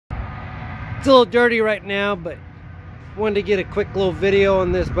It's a little dirty right now, but wanted to get a quick little video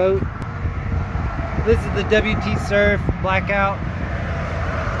on this boat. This is the WT Surf Blackout.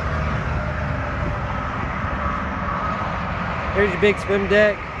 Here's your big swim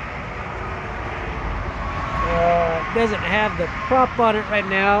deck. It doesn't have the prop on it right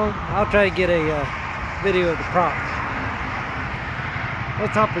now. I'll try to get a video of the prop.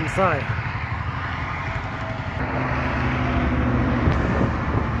 Let's hop inside.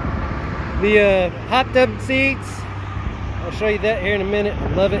 The hot tub seats, I'll show you that here in a minute.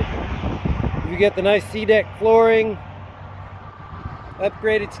 I love it. You get the nice C-deck flooring,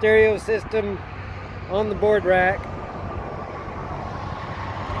 upgraded stereo system on the board rack.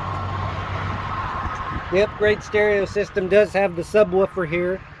 The upgrade stereo system does have the subwoofer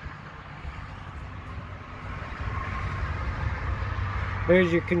here.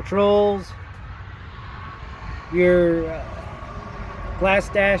 There's your controls, your glass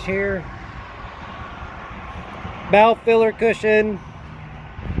dash here, bow filler cushion,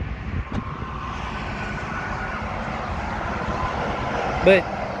 but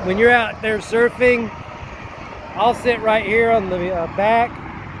when you're out there surfing, I'll sit right here on the back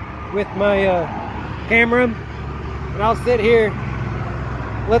with my camera, and I'll sit here,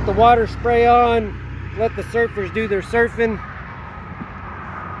 let the water spray on, let the surfers do their surfing,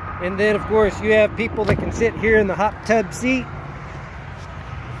 and then of course you have people that can sit here in the hot tub seat,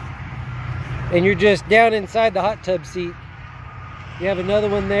 and you're just down inside the hot tub seat. You have another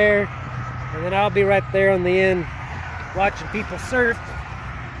one there, and then I'll be right there on the end watching people surf,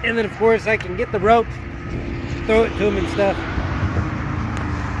 and then of course I can get the rope, throw it to them and stuff.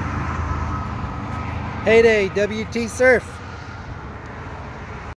 Heyday WT Surf.